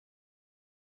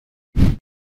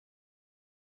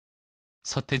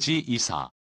서태지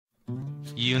이사.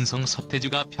 이은성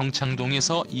서태지가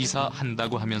평창동에서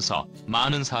이사한다고 하면서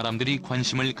많은 사람들이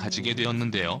관심을 가지게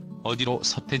되었는데요. 어디로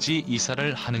서태지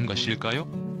이사를 하는 것일까요?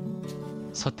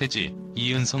 서태지,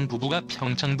 이은성 부부가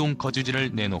평창동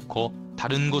거주지를 내놓고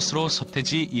다른 곳으로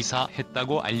서태지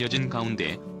이사했다고 알려진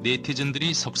가운데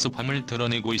네티즌들이 섭섭함을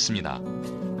드러내고 있습니다.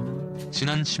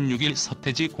 지난 16일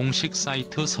서태지 공식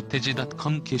사이트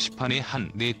서태지.com 게시판에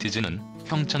한 네티즌은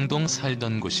평창동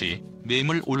살던 곳이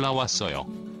매물 올라왔어요.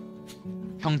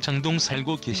 평창동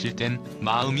살고 계실 땐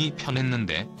마음이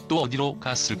편했는데 또 어디로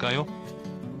갔을까요?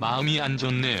 마음이 안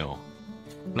좋네요.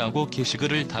 라고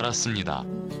게시글을 달았습니다.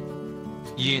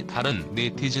 이에 다른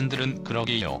네티즌들은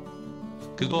그러게요.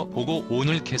 그거 보고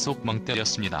오늘 계속 멍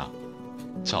때렸습니다.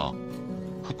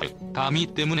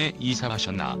 감이 때문에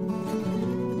이사하셨나?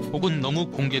 혹은 너무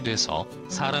공개돼서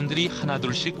사람들이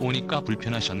하나둘씩 오니까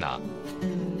불편하셨나?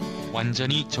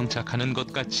 완전히 정착하는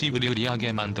것 같이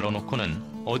으리으리하게 만들어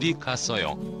놓고는 어디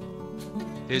갔어요?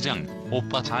 대장,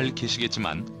 오빠 잘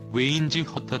계시겠지만 왜인지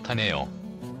헛헛하네요.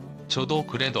 저도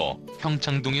그래도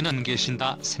평창동에는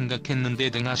계신다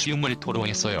생각했는데 등 아쉬움을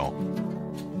토로했어요.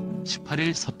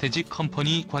 18일 서태지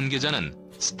컴퍼니 관계자는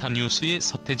스타뉴스의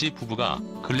서태지 부부가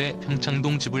근래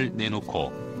평창동 집을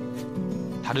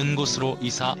내놓고 다른 곳으로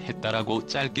이사했다라고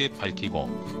짧게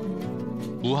밝히고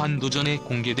무한도전에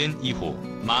공개된 이후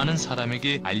많은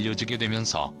사람에게 알려지게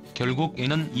되면서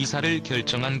결국에는 이사를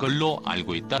결정한 걸로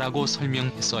알고 있다라고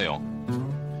설명했어요.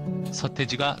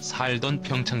 서태지가 살던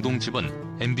평창동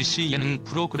집은 MBC 예능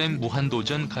프로그램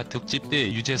무한도전 가특집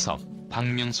때 유재석,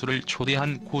 박명수를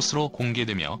초대한 곳으로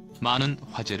공개되며 많은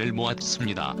화제를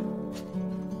모았습니다.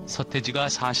 서태지가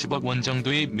 40억 원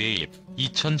정도의 매입,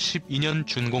 2012년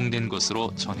준공된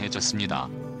것으로 전해졌습니다.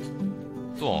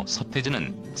 또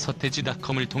서태지는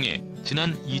서태지.com을 통해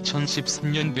지난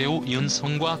 2013년 배우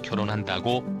이은성과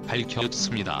결혼한다고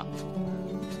밝혔습니다.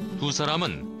 두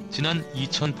사람은 지난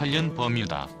 2008년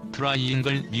버뮤다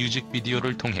트라이앵글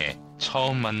뮤직비디오를 통해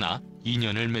처음 만나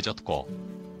인연을 맺었고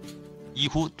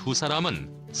이후 두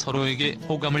사람은 서로에게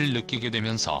호감을 느끼게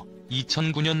되면서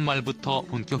 2009년 말부터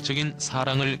본격적인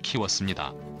사랑을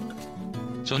키웠습니다.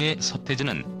 전에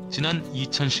서태지는 지난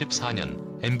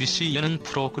 2014년 MBC 예능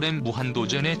프로그램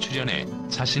무한도전에 출연해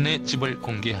자신의 집을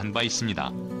공개한 바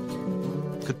있습니다.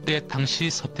 그때 당시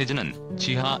서태지는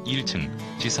지하 1층,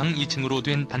 지상 2층으로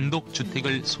된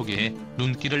단독주택을 소개해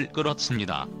눈길을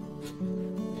끌었습니다.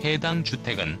 해당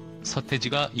주택은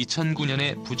서태지가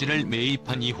 2009년에 부지를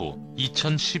매입한 이후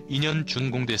 2012년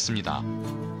준공됐습니다.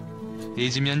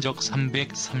 대지 면적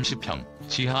 330평,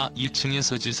 지하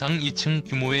 1층에서 지상 2층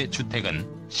규모의 주택은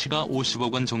시가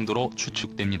 50억 원 정도로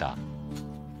추측됩니다.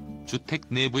 주택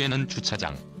내부에는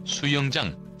주차장,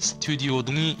 수영장, 스튜디오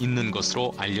등이 있는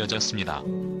것으로 알려졌습니다.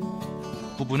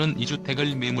 부부는 이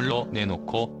주택을 매물로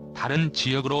내놓고 다른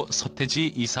지역으로 서태지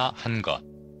이사한 것.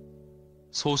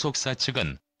 소속사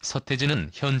측은 서태지는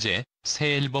현재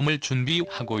새 앨범을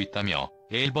준비하고 있다며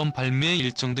앨범 발매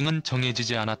일정 등은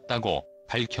정해지지 않았다고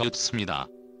밝혔습니다.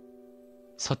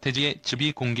 서태지의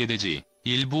집이 공개되지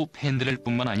일부 팬들을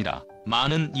뿐만 아니라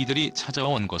많은 이들이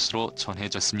찾아온 것으로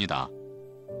전해졌습니다.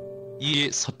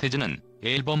 이에 서태지는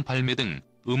앨범 발매 등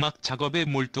음악 작업에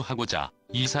몰두하고자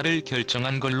이사를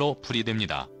결정한 걸로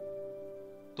풀이됩니다.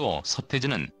 또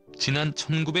서태지는 지난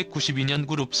 1992년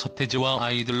그룹 서태지와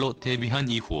아이들로 데뷔한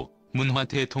이후 문화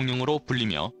대통령으로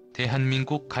불리며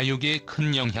대한민국 가요계에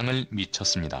큰 영향을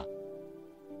미쳤습니다.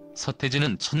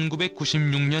 서태지는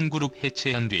 1996년 그룹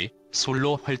해체한 뒤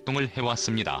솔로 활동을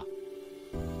해왔습니다.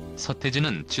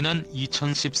 서태지는 지난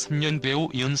 2013년 배우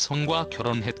이은성과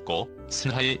결혼했고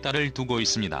슬하에 딸을 두고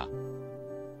있습니다.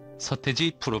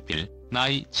 서태지 프로필,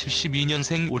 나이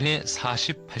 72년생 올해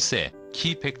 48세,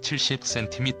 키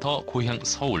 170cm 고향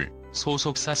서울,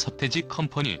 소속사 서태지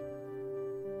컴퍼니.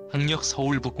 학력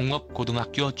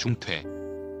서울부공업고등학교 중퇴.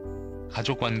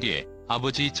 가족관계,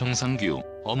 아버지 정상규,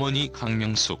 어머니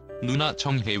강명숙, 누나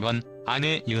정혜원,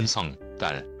 아내 이은성,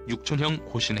 딸 육촌형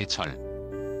고신해철.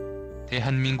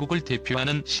 대한민국을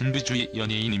대표하는 신비주의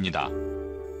연예인입니다.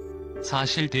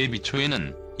 사실 데뷔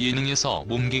초에는 예능에서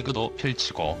몸개그도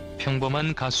펼치고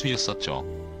평범한 가수였었죠.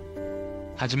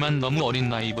 하지만 너무 어린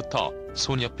나이부터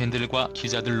소녀 팬들과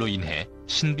기자들로 인해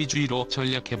신비주의로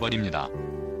전락해버립니다.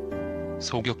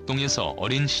 소격동에서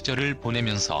어린 시절을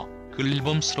보내면서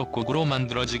글앨범 수록곡으로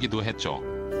만들어지기도 했죠.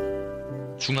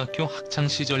 중학교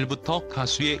학창시절부터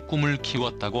가수의 꿈을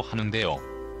키웠다고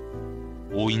하는데요.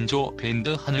 5인조 밴드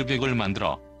하늘백을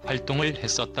만들어 활동을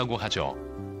했었다고 하죠.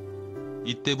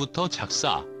 이때부터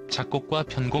작사, 작곡과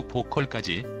편곡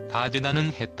보컬까지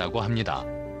다재다능했다고 합니다.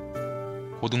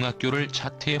 고등학교를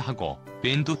자퇴하고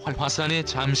밴드 활화산에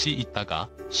잠시 있다가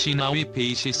신하위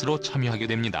베이시스로 참여하게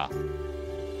됩니다.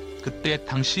 그때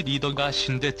당시 리더가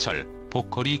신대철,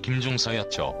 보컬이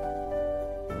김종서였죠.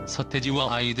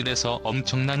 서태지와 아이들에서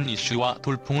엄청난 이슈와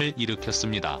돌풍을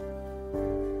일으켰습니다.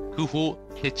 그 후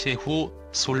해체 후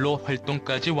솔로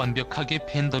활동까지 완벽하게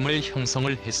팬덤을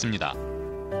형성을 했습니다.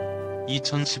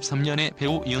 2013년에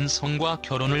배우 이은성과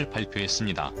결혼을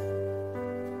발표했습니다.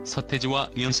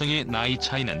 서태지와 이은성의 나이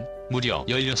차이는 무려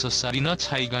 16살이나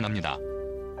차이가 납니다.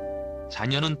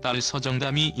 자녀는 딸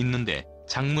서정담이 있는데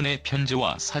장문의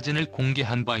편지와 사진을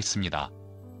공개한 바 있습니다.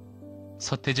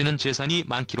 서태지는 재산이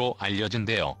많기로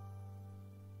알려진데요.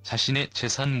 자신의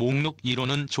재산 목록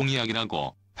 1호는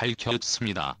종이약이라고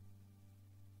밝혀졌습니다.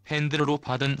 팬들로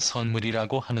받은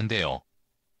선물이라고 하는데요.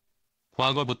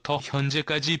 과거부터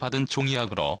현재까지 받은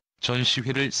종이약으로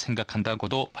전시회를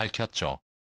생각한다고도 밝혔죠.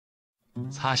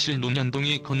 사실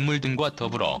논현동의 건물 등과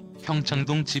더불어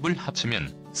평창동 집을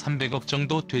합치면 300억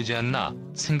정도 되지 않나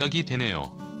생각이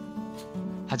되네요.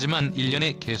 하지만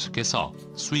 1년에 계속해서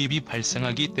수입이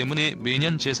발생하기 때문에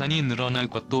매년 재산이 늘어날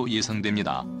것도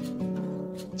예상됩니다.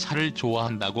 차를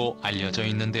좋아한다고 알려져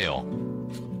있는데요.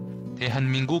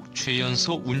 대한민국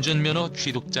최연소 운전면허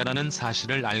취득자라는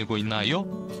사실을 알고 있나요?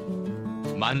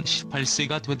 만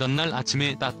 18세가 되던 날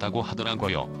아침에 땄다고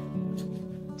하더라고요.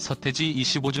 서태지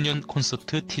 25주년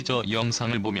콘서트 티저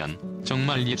영상을 보면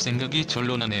정말 옛 생각이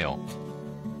절로 나네요.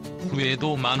 그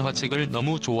외에도 만화책을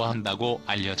너무 좋아한다고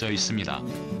알려져 있습니다.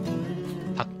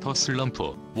 닥터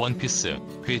슬럼프, 원피스,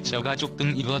 괴짜가족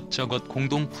등 이것저것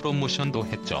공동 프로모션도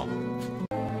했죠.